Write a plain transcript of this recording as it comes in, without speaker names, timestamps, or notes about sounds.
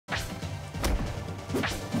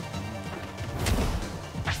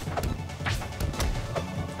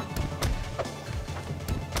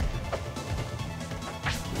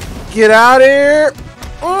Get out of here.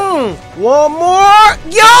 One more.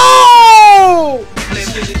 Yo!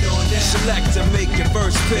 Select to make your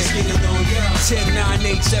first pick. 10, 9,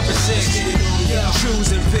 8, 7, 6.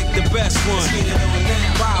 Choose and pick the best one.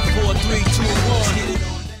 5, 4, 3, 2, 1.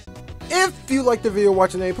 If you like the video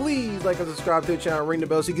watching today, please like and subscribe to the channel, ring the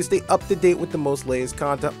bell so you can stay up to date with the most latest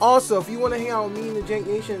content. Also, if you want to hang out with me and the Jank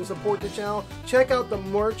Nation and support the channel, check out the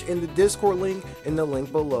merch in the Discord link in the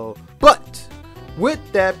link below. But with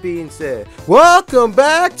that being said, welcome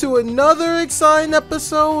back to another exciting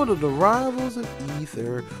episode of the Rivals of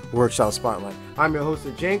Aether Workshop Spotlight. I'm your host,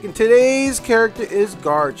 Jank, and today's character is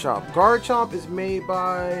Garchomp. Garchomp is made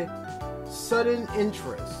by Sudden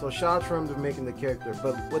Interest, so shout out for him to making the character.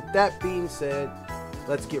 But with that being said,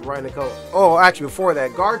 let's get right into color. Oh, actually, before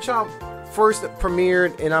that, Garchomp first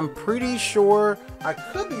premiered, and I'm pretty sure, I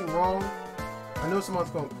could be wrong, I know someone's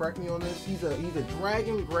going to correct me on this. He's a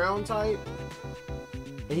dragon ground type,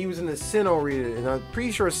 and he was in the Sinnoh region, and I'm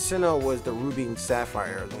pretty sure Sinnoh was the Ruby and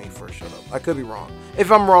Sapphire when he first showed up. I could be wrong. If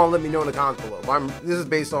I'm wrong, let me know in the comments below. This is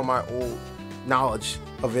based on my old knowledge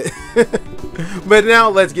of it. But now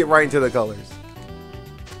let's get right into the colors.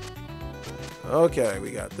 Okay,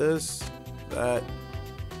 we got this,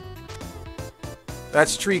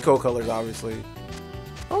 that's Trico colors, obviously.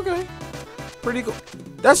 Okay, pretty cool.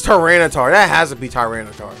 That's Tyranitar. That has to be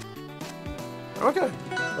Tyranitar. Okay,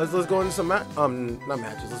 let's go into some not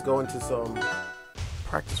matches. Let's go into some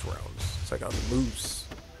practice rounds. Check out the moves.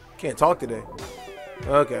 Can't talk today.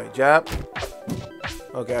 Okay, jab.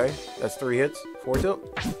 Okay, that's 3 hits. 4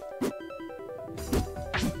 tilt.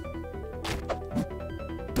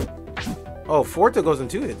 Oh, 4 tilt goes in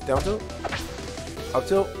 2 hits. Down tilt. Up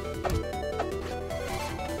tilt.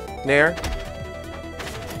 Nair.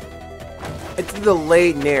 It's a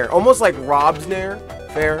delayed Nair. Almost like Rob's Nair.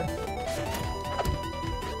 Fair.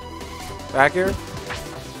 Back air.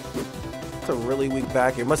 It's a really weak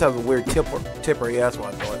back air. Must have a weird tipper. Yeah, that's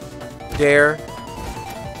what I thought. Dare.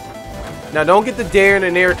 Now, don't get the Dare and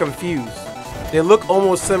the Nair confused. They look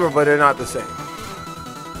almost similar, but they're not the same.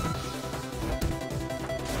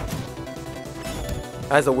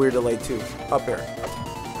 That's a weird delay, too. Up air.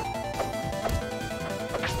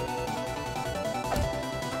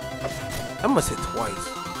 That must hit twice.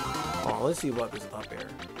 Oh, let's see about this up air.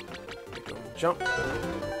 Jump.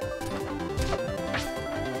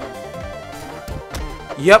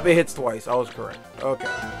 Yep, it hits twice. I was correct. Okay.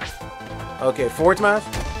 Okay, forward smash.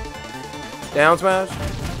 Down smash.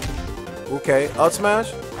 Okay, up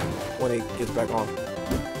smash. When he gets back on.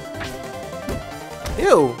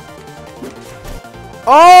 Ew.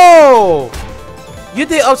 Oh! You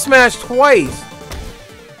did up smash twice.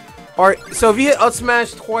 Or so if you hit up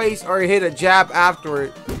smash twice or hit a jab after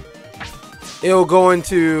it, it'll go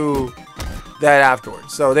into that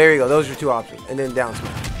afterwards. So there you go. Those are your 2 options. And then down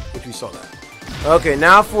smash, which we saw that. Okay,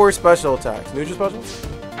 now for special attacks. Neutral special.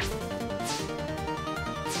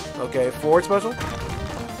 Okay, forward special.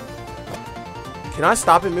 Can I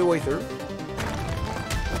stop it midway through?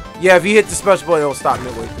 Yeah, if you hit the special button, it'll stop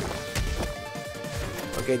midway through.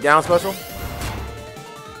 Okay, down special.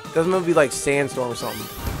 Doesn't it be like Sandstorm or something?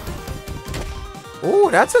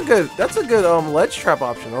 Ooh, that's a good ledge trap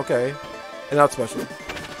option. Okay, and out special.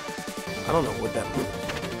 I don't know what that means.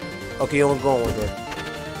 Okay, you're going with it.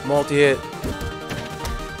 Multi hit.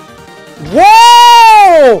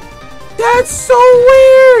 Whoa! That's so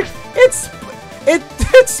weird. It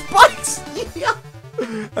spikes. Yeah.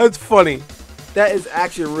 That's funny. That is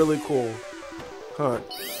actually really cool. Huh.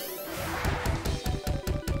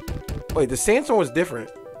 Wait, the Sandstorm was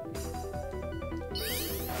different.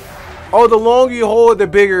 Oh, the longer you hold it, the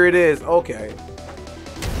bigger it is. Okay.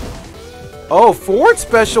 Oh, forward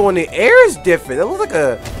special in the air is different. That looks like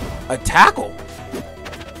a tackle.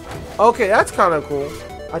 Okay, that's kind of cool.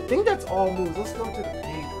 I think that's all moves. Let's go to the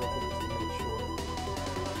page real quick to make sure.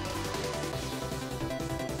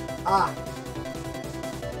 Ah.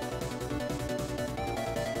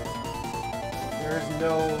 There's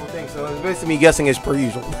no thing. So it's basically me guessing as per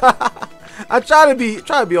usual. I try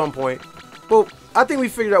to be on point. Well, I think we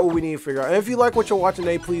figured out what we need to figure out. And if you like what you're watching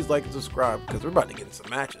today, please like and subscribe because we're about to get in some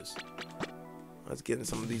matches. Let's get in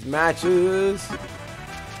some of these matches.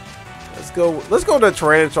 Let's go to the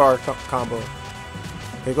Tyranitar combo.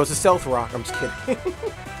 Here goes the Stealth Rock. I'm just kidding.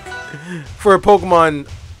 For Pokemon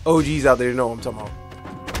OGs out there, you know what I'm talking about.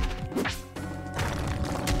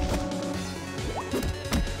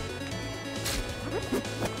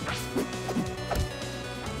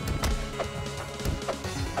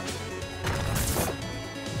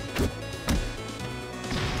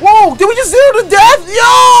 Yo! Did we just zero to death? Yo!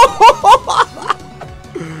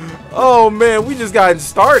 Oh man, we just gotten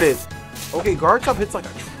started. Okay, Garchomp hits like a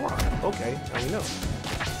truck. Okay, now we know.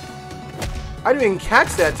 I didn't even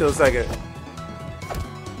catch that till a second.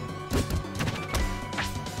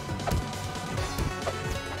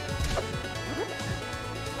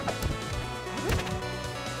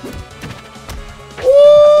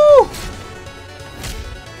 Woo!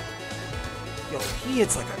 Yo, he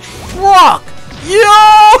hits like a truck.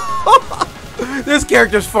 Yo! This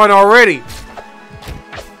character's fun already.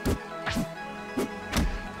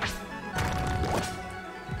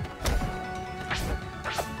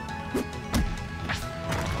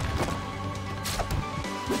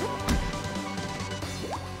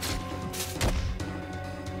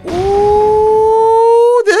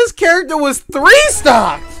 Ooh, this character was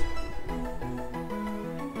 3-stocked.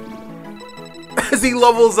 As he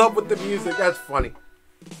levels up with the music, that's funny.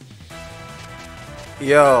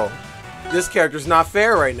 Yo, this character's not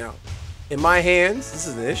fair right now. In my hands, this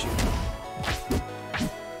is an issue.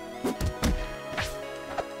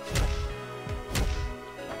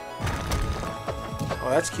 Oh,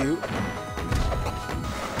 that's cute.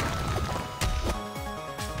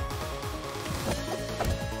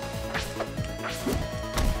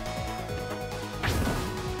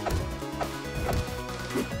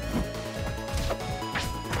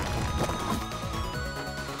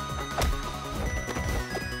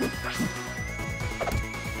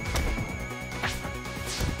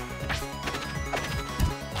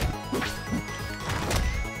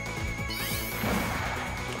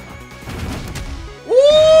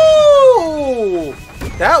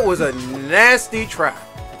 That was a nasty trap.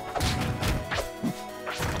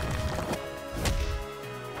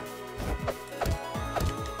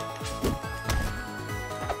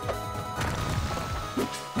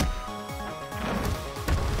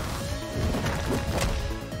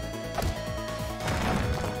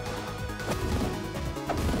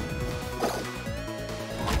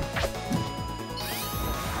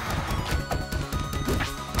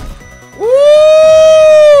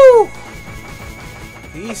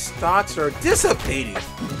 These stocks are dissipating.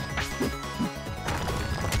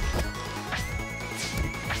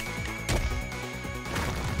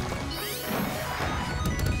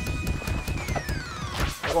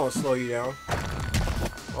 I'm gonna slow you down.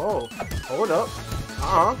 Oh, hold up.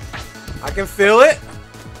 I can feel it.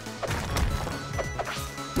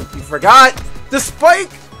 You forgot the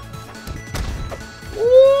spike.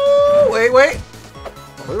 Ooh, wait.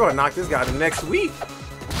 We're gonna knock this guy to next week.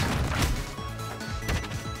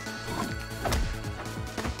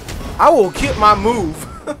 I will keep my move,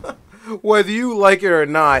 whether you like it or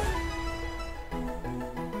not.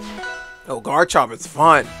 Oh, Garchomp is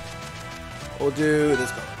fun. We'll do this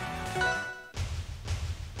guy.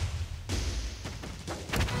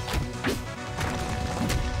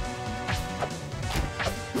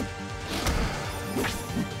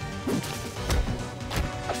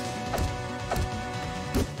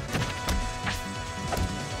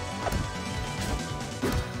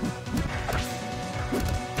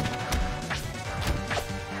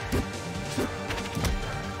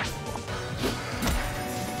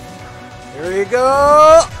 There you go.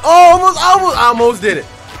 Oh, almost did it.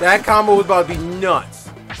 That combo was about to be nuts.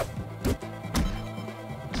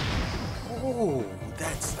 Oh,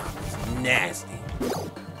 that stuff is nasty.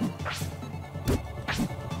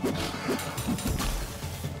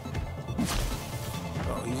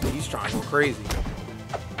 Oh, he's trying to go crazy.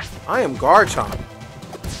 I am Garchomp.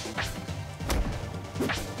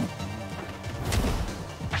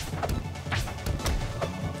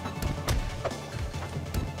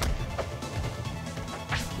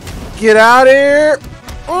 Get out of here.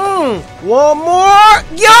 One more.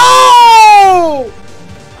 Yo!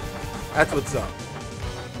 That's what's up.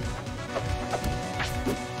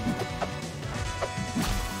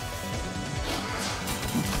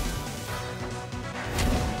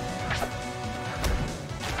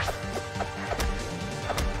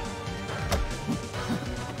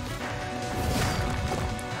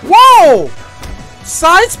 Whoa!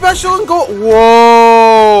 Side special and go.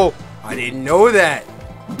 Whoa! I didn't know that.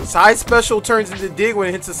 Side special turns into dig when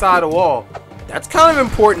it hits the side of the wall. That's kind of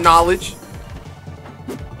important knowledge.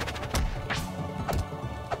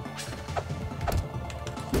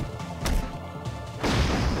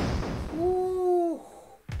 Ooh.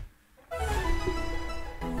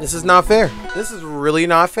 This is not fair. This is really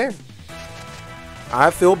not fair.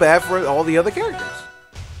 I feel bad for all the other characters.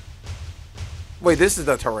 Wait, this is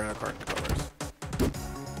the Tyranitar colors.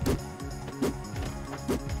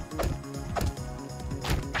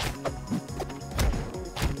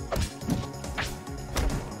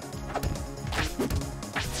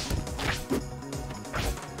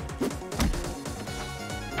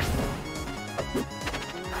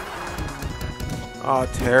 Oh,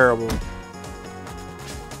 terrible.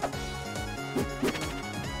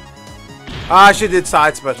 I should have did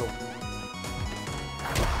side special.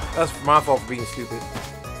 That's my fault for being stupid.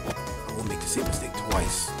 I will make the same mistake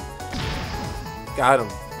twice. Got him.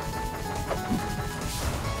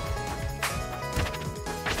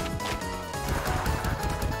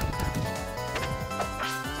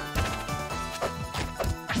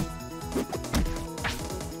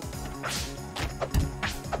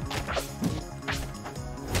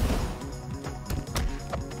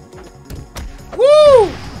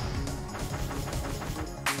 Woo!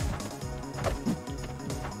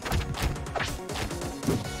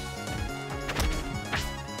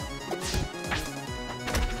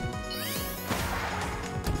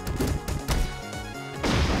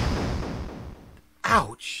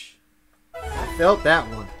 Ouch. I felt that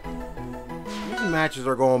one. These matches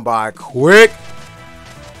are going by quick.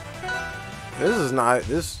 This is not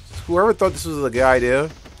this. Whoever thought this was a good idea,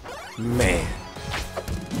 man.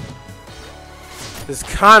 This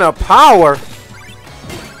kind of power.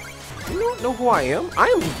 You don't know who I am? I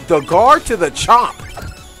am the guard to the chomp.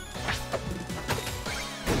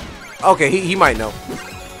 Okay, he might know.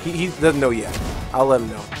 He doesn't know yet. I'll let him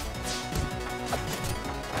know.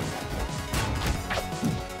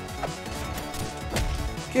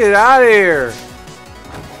 Get out of here!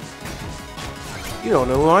 You don't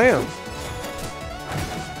know who I am.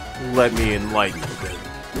 Let me enlighten you, baby.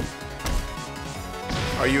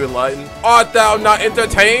 Are you enlightened? Art thou not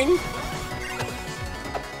entertained?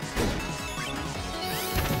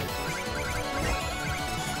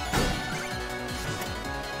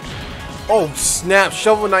 Oh snap!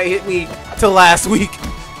 Shovel Knight hit me to last week.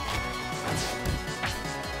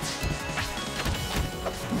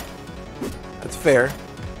 That's fair.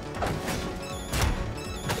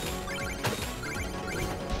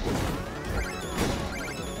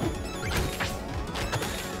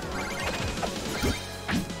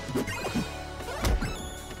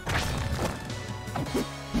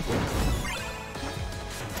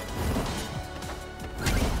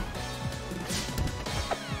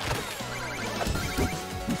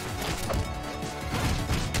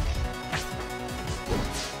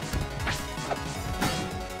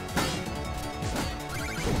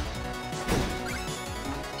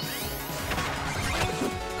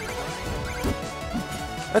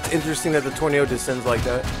 That's interesting that the tornado descends like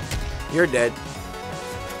that. You're dead.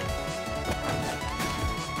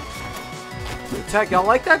 The tech, y'all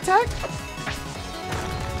like that tech?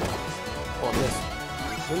 Oh, miss.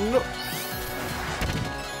 No.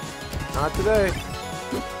 Not today.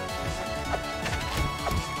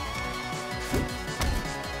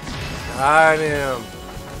 Got him.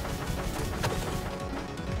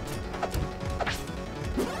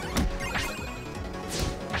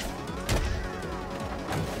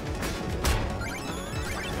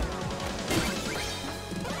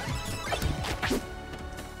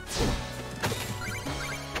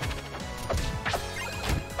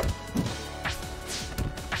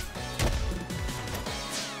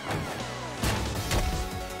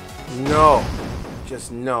 No.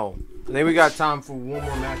 Just no. And then we got time for one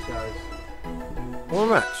more match, guys. One more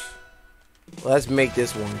match. Let's make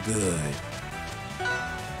this one good.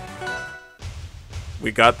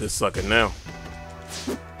 We got this sucker now.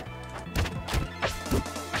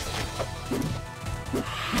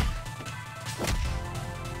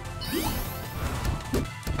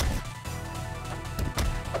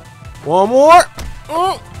 One more.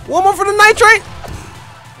 One more for the nitrate.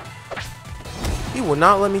 He will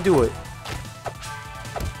not let me do it.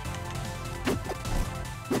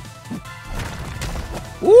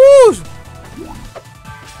 Woo!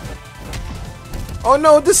 Oh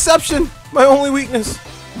no, deception! My only weakness.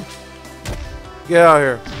 Get out of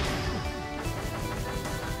here.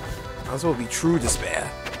 I'm supposed to be true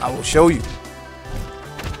despair. I will show you.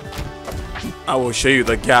 I will show you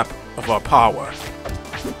the gap of our power.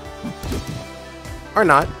 Or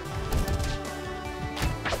not.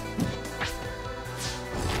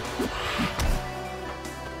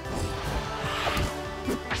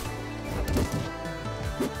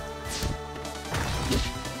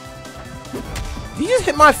 Did you just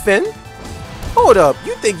hit my fin? Hold up,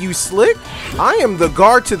 you think you slick? I am the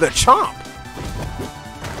guard to the chomp.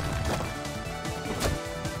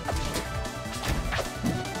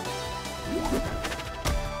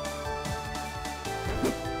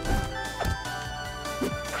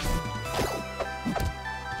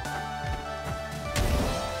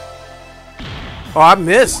 Oh, I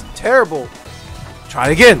missed. Terrible. Try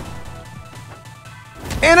it again.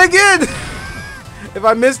 And again! If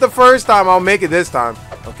I miss the first time, I'll make it this time.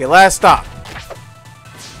 Okay, last stop.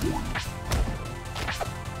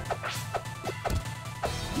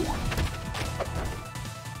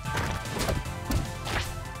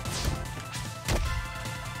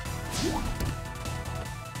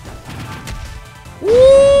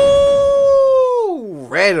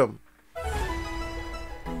 shred him.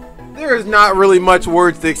 There is not really much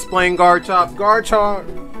words to explain Garchomp.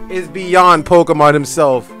 Garchomp is beyond Pokemon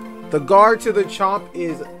himself. The Gar to the Chomp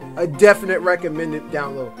is a definite recommended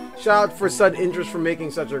download. Shout out for sudden interest for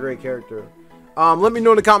making such a great character. Let me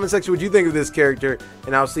know in the comment section what you think of this character,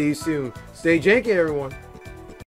 and I'll see you soon. Stay janky, everyone.